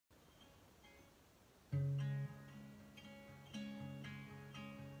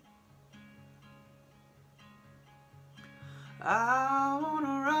I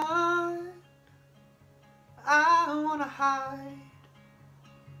wanna run, I wanna hide,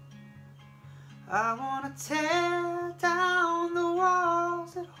 I wanna tear down the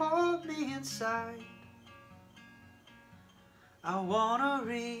walls that hold me inside. I wanna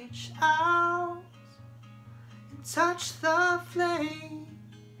reach out and touch the flame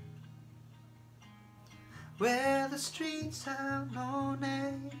where the streets have no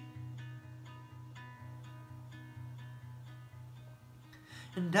name.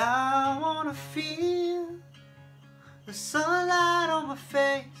 And I wanna feel the sunlight on my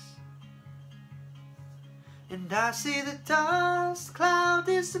face, and I see the dust cloud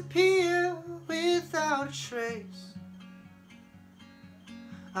disappear without a trace.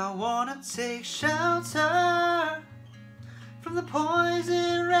 I wanna take shelter from the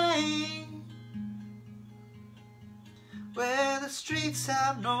poison rain where the streets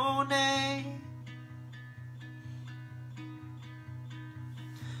have no name.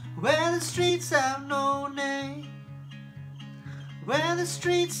 Where the streets have no name, where the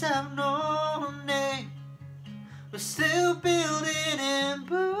streets have no name, we're still building and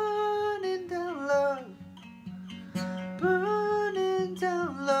burning down love, burning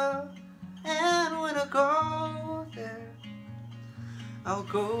down love. And when I go there, I'll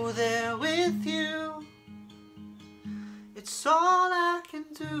go there with you. It's all I can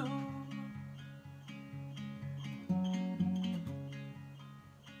do.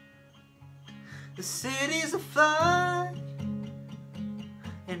 The city's aflood,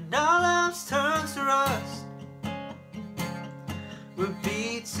 and our lives turn to rust. We're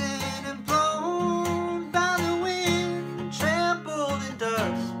beaten and blown by the wind, trampled in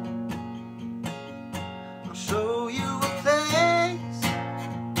dust. I'll show you a place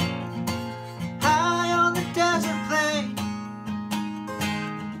high on the desert plain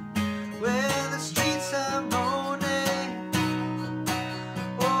where the streets have no name.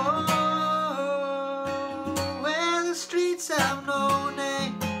 Where the streets have no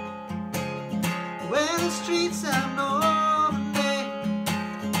name, where the streets have no name,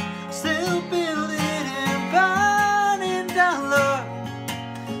 still building and burning down love.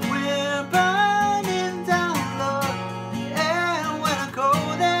 We're burning down love, and when I go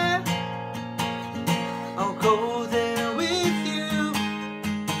there, I'll go there with you.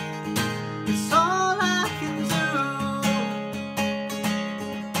 It's all I can do.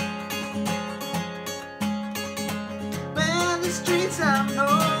 Where the streets have no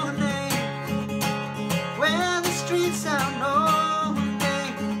name, where the streets have no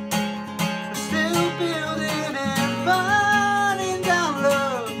name, we're still building and burning down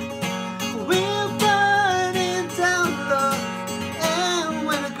love. We're burning down love, and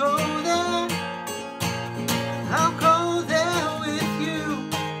when I go there, I'll go there with you.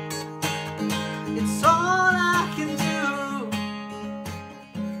 It's all I can do.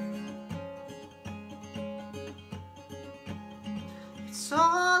 It's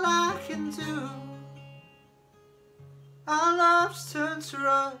all I can do. Our lives turn to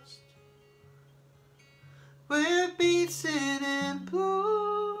rust. We're beaten and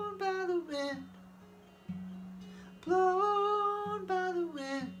blown by the wind, blown by the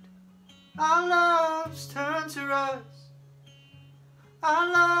wind. Our lives turn to rust. Our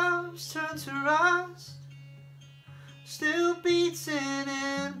lives turn to rust. Still beaten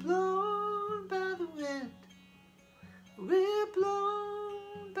and blown by the wind. We're blown